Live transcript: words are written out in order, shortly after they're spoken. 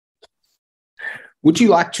Would you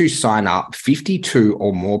like to sign up 52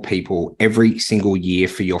 or more people every single year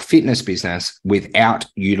for your fitness business without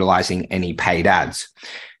utilizing any paid ads?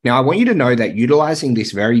 Now, I want you to know that utilizing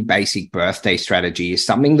this very basic birthday strategy is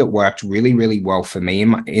something that worked really, really well for me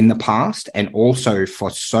in the past, and also for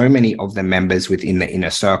so many of the members within the inner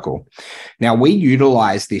circle. Now, we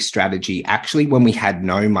utilized this strategy actually when we had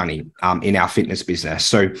no money in our fitness business.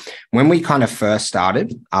 So when we kind of first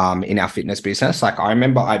started in our fitness business, like I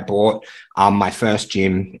remember I bought my first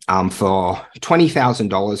gym for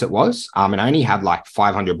 $20,000 it was, and I only had like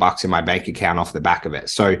 $500 in my bank account off the back of it.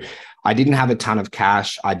 So I didn't have a ton of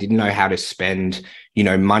cash. I didn't know how to spend,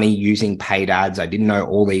 money using paid ads. I didn't know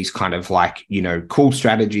all these kind of like, cool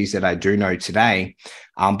strategies that I do know today.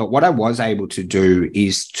 But what I was able to do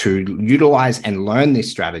is to utilize and learn this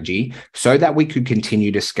strategy so that we could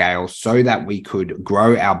continue to scale, so that we could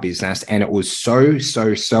grow our business. And it was so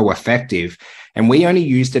effective. And we only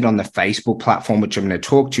used it on the Facebook platform, which I'm going to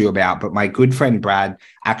talk to you about. But my good friend Brad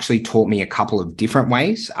actually taught me a couple of different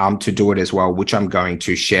ways to do it as well, which I'm going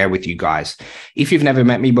to share with you guys. If you've never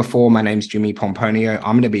met me before, my name's Jimmy Pomponio.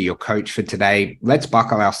 I'm going to be your coach for today. Let's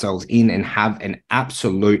buckle ourselves in and have an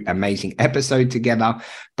absolute amazing episode together.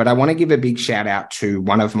 But I want to give a big shout out to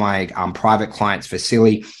one of my private clients,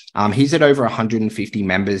 Vasily. He's at over 150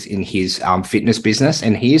 members in his fitness business.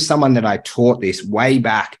 And he is someone that I taught this way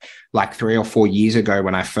back like 3 or 4 years ago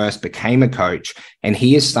when I first became a coach. And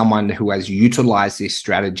he is someone who has utilized this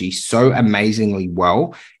strategy so amazingly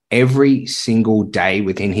well every single day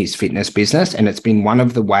within his fitness business. And it's been one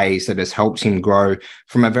of the ways that has helped him grow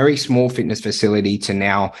from a very small fitness facility to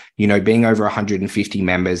now, being over 150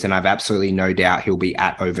 members. And I've absolutely no doubt he'll be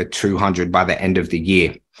at over 200 by the end of the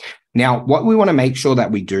year. Now, what we want to make sure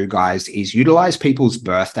that we do, guys, is utilize people's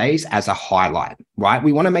birthdays as a highlight, right?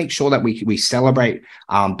 We want to make sure that we celebrate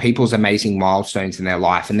people's amazing milestones in their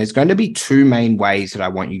life. And there's going to be two main ways that I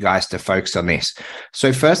want you guys to focus on this.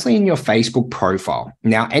 So firstly, in your Facebook profile.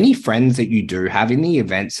 Now, any friends that you do have in the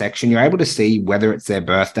event section, you're able to see whether it's their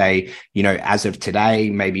birthday, as of today,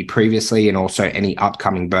 maybe previously, and also any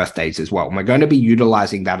upcoming birthdays as well. And we're going to be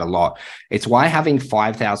utilizing that a lot. It's why having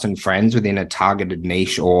 5,000 friends within a targeted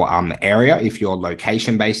niche or area, if you're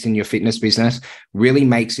location based in your fitness business, really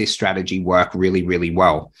makes this strategy work really, really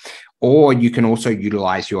well. Or you can also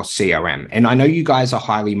utilize your CRM. And I know you guys are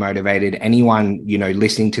highly motivated. Anyone,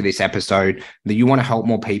 listening to this episode, that you want to help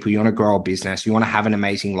more people, you want to grow a business, you want to have an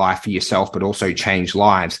amazing life for yourself, but also change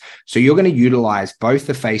lives. So you're going to utilize both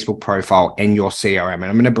the Facebook profile and your CRM. And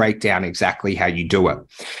I'm going to break down exactly how you do it.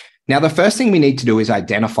 Now, the first thing we need to do is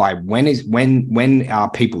identify when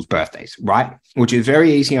are people's birthdays, right? Which is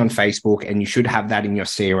very easy on Facebook, and you should have that in your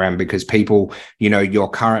CRM because people, your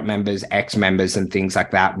current members, ex-members and things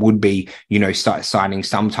like that would be, start signing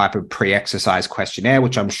some type of pre-exercise questionnaire,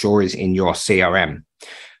 which I'm sure is in your CRM.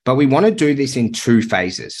 But we want to do this in 2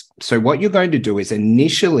 phases. So what you're going to do is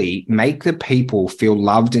initially make the people feel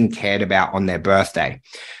loved and cared about on their birthday.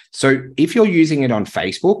 So if you're using it on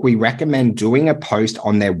Facebook, we recommend doing a post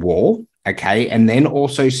on their wall, okay? And then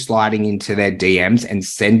also sliding into their DMs and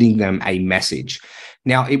sending them a message.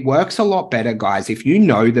 Now, it works a lot better, guys, if you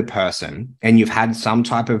know the person and you've had some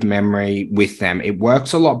type of memory with them. It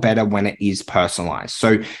works a lot better when it is personalized.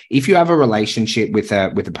 So if you have a relationship with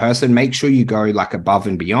a person, make sure you go like above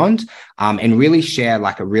and beyond and really share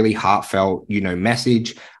like a really heartfelt,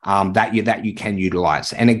 message that you can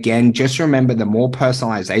utilize. And again, just remember, the more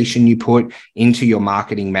personalization you put into your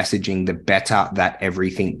marketing messaging, the better that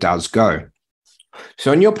everything does go.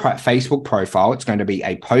 So on your Facebook profile, it's going to be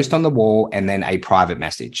a post on the wall and then a private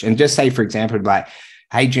message. And just say, for example, like,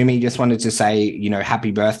 hey, Jimmy, just wanted to say,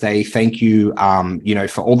 happy birthday. Thank you,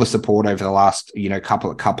 for all the support over the last,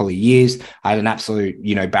 couple of years. I had an absolute,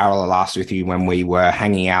 barrel of laughs with you when we were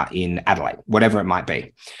hanging out in Adelaide, whatever it might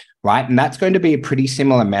be. Right. And that's going to be a pretty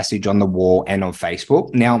similar message on the wall and on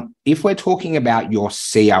Facebook. Now, if we're talking about your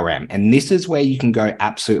CRM, and this is where you can go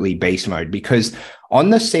absolutely beast mode, because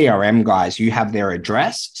on the CRM, guys, you have their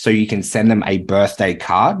address. So you can send them a birthday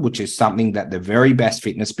card, which is something that the very best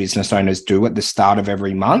fitness business owners do at the start of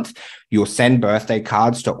every month. You'll send birthday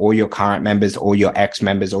cards to all your current members, or your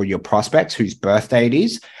ex-members, or your prospects whose birthday it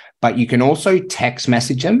is. But you can also text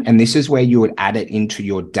message them. And this is where you would add it into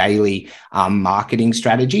your daily marketing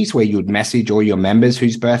strategies, where you would message all your members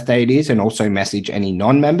whose birthday it is and also message any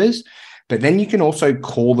non-members. But then you can also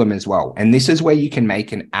call them as well. And this is where you can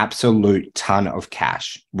make an absolute ton of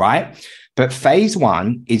cash, right? But phase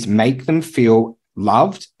 1 is make them feel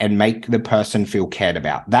loved and make the person feel cared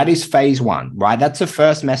about. That is phase 1, right? That's the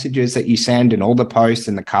first messages that you send and all the posts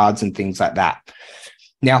and the cards and things like that.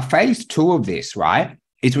 Now, phase 2 of this, right,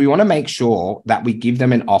 is we want to make sure that we give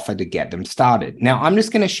them an offer to get them started. Now, I'm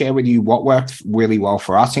just going to share with you what worked really well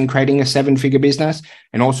for us in creating a 7-figure business,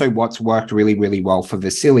 and also what's worked really, really well for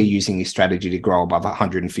Vasily using this strategy to grow above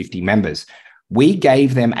 150 members. We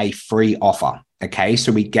gave them a free offer. Okay,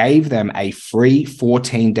 so we gave them a free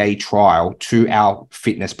 14-day trial to our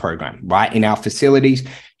fitness program, right? In our facilities,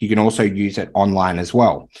 you can also use it online as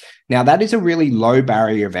well. Now, that is a really low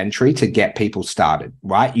barrier of entry to get people started,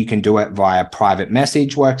 right? You can do it via private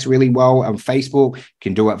message, works really well on Facebook. You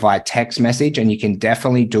can do it via text message, and you can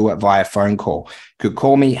definitely do it via phone call. You could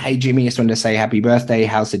call me, hey, Jimmy, just wanted to say happy birthday.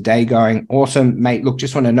 How's the day going? Awesome, mate. Look,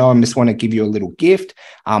 just want to know, I just want to give you a little gift,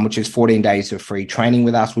 which is 14 days of free training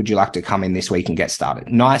with us. Would you like to come in this week and get started?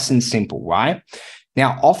 Nice and simple, right?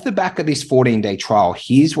 Now, off the back of this 14-day trial,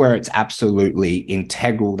 here's where it's absolutely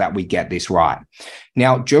integral that we get this right.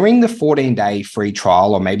 Now, during the 14-day free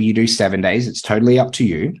trial, or maybe you do 7 days, it's totally up to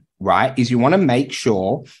you, right? Is you want to make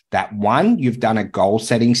sure that, one, you've done a goal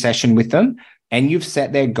setting session with them and you've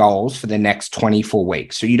set their goals for the next 24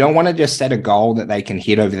 weeks. So you don't want to just set a goal that they can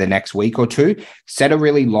hit over the next week or two. Set a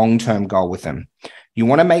really long-term goal with them. You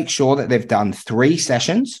want to make sure that they've done 3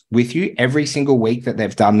 sessions with you every single week that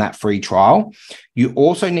they've done that free trial. You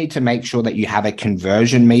also need to make sure that you have a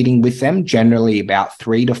conversion meeting with them, generally about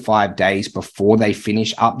 3 to 5 days before they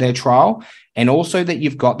finish up their trial. And also that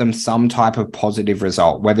you've got them some type of positive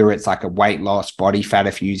result, whether it's like a weight loss, body fat,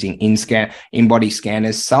 if you're using in-body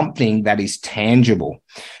scanners, something that is tangible.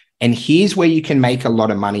 And here's where you can make a lot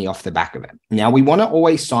of money off the back of it. Now, we want to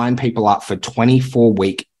always sign people up for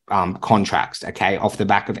 24-week contracts, okay, off the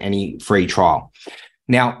back of any free trial.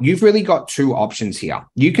 Now, you've really got 2 options here.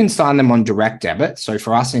 You can sign them on direct debit. So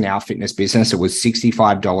for us in our fitness business, it was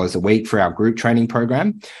 $65 a week for our group training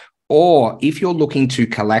program. Or if you're looking to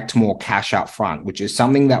collect more cash up front, which is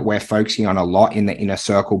something that we're focusing on a lot in the Inner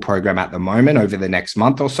Circle program at the moment over the next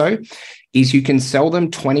month or so, is you can sell them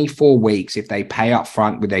 24 weeks if they pay up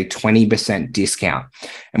front with a 20% discount.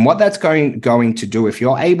 And what that's going to do, if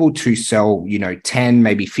you're able to sell, 10,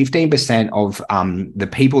 maybe 15% of the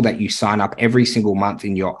people that you sign up every single month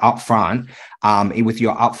in your upfront, with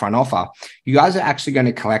your upfront offer, you guys are actually going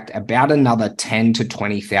to collect about another $10,000 to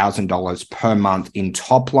 $20,000 per month in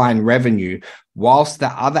top line revenue, whilst the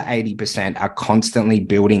other 80% are constantly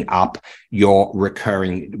building up your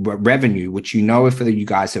recurring revenue, which if you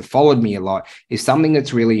guys have followed me a lot, is something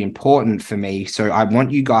that's really important for me. So I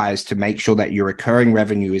want you guys to make sure that your recurring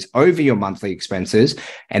revenue is over your monthly expenses,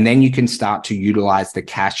 and then you can start to utilize the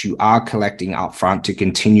cash you are collecting upfront to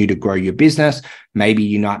continue to grow your business. Maybe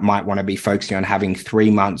you might want to be focusing on having 3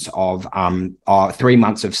 months of 3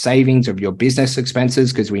 months of savings of your business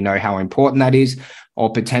expenses, because we know how important that is. Or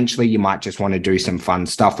potentially you might just want to do some fun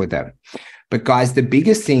stuff with it. But guys, the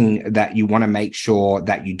biggest thing that you want to make sure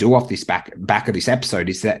that you do off this back of this episode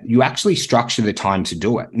is that you actually structure the time to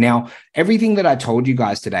do it. Now, everything that I told you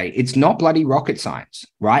guys today, it's not bloody rocket science,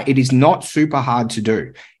 right? It is not super hard to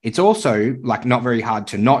do. It's also not very hard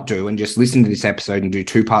to not do and just listen to this episode and do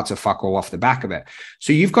 2 parts of fuck all off the back of it.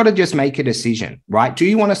 So you've got to just make a decision, right? Do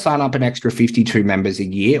you want to sign up an extra 52 members a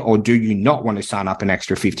year, or do you not want to sign up an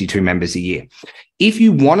extra 52 members a year? If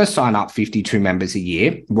you want to sign up 52 members a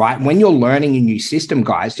year, right, when you're learning a new system,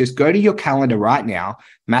 guys, just go to your calendar right now,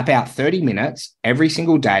 map out 30 minutes every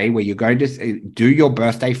single day where you're going to do your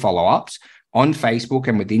birthday follow-ups on Facebook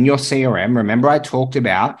and within your CRM. Remember, I talked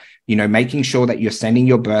about, making sure that you're sending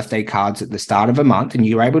your birthday cards at the start of a month, and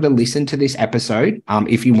you're able to listen to this episode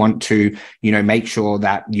if you want to, make sure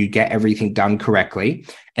that you get everything done correctly,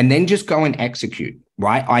 and then just go and execute.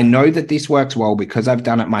 Right? I know that this works well because I've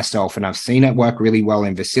done it myself, and I've seen it work really well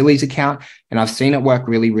in Vasily's account, and I've seen it work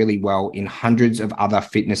really, really well in hundreds of other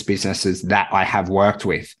fitness businesses that I have worked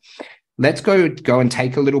with. Let's go and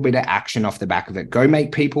take a little bit of action off the back of it. Go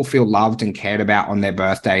make people feel loved and cared about on their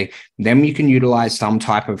birthday. Then you can utilize some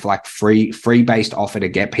type of free based offer to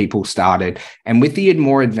get people started. And with the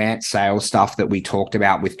more advanced sales stuff that we talked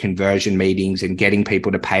about with conversion meetings and getting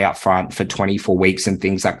people to pay up front for 24 weeks and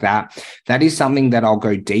things like that, that is something that I'll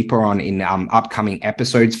go deeper on in upcoming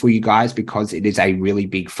episodes for you guys, because it is a really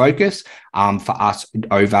big focus for us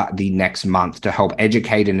over the next month to help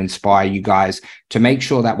educate and inspire you guys to make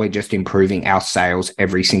sure that we're just improving our sales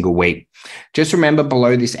every single week. Just remember,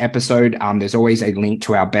 below this episode, there's always a link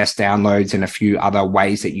to our best downloads and a few other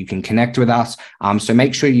ways that you can connect with us. So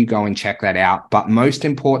make sure you go and check that out. But most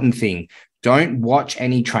important thing, don't watch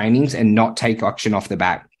any trainings and not take action off the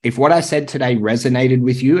back. If what I said today resonated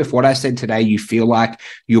with you, if what I said today, you feel like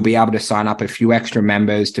you'll be able to sign up a few extra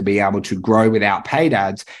members to be able to grow without paid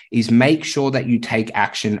ads, is make sure that you take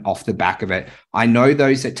action off the back of it. I know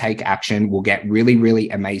those that take action will get really, really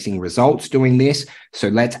amazing results doing this. So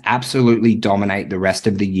let's absolutely dominate the rest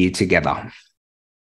of the year together.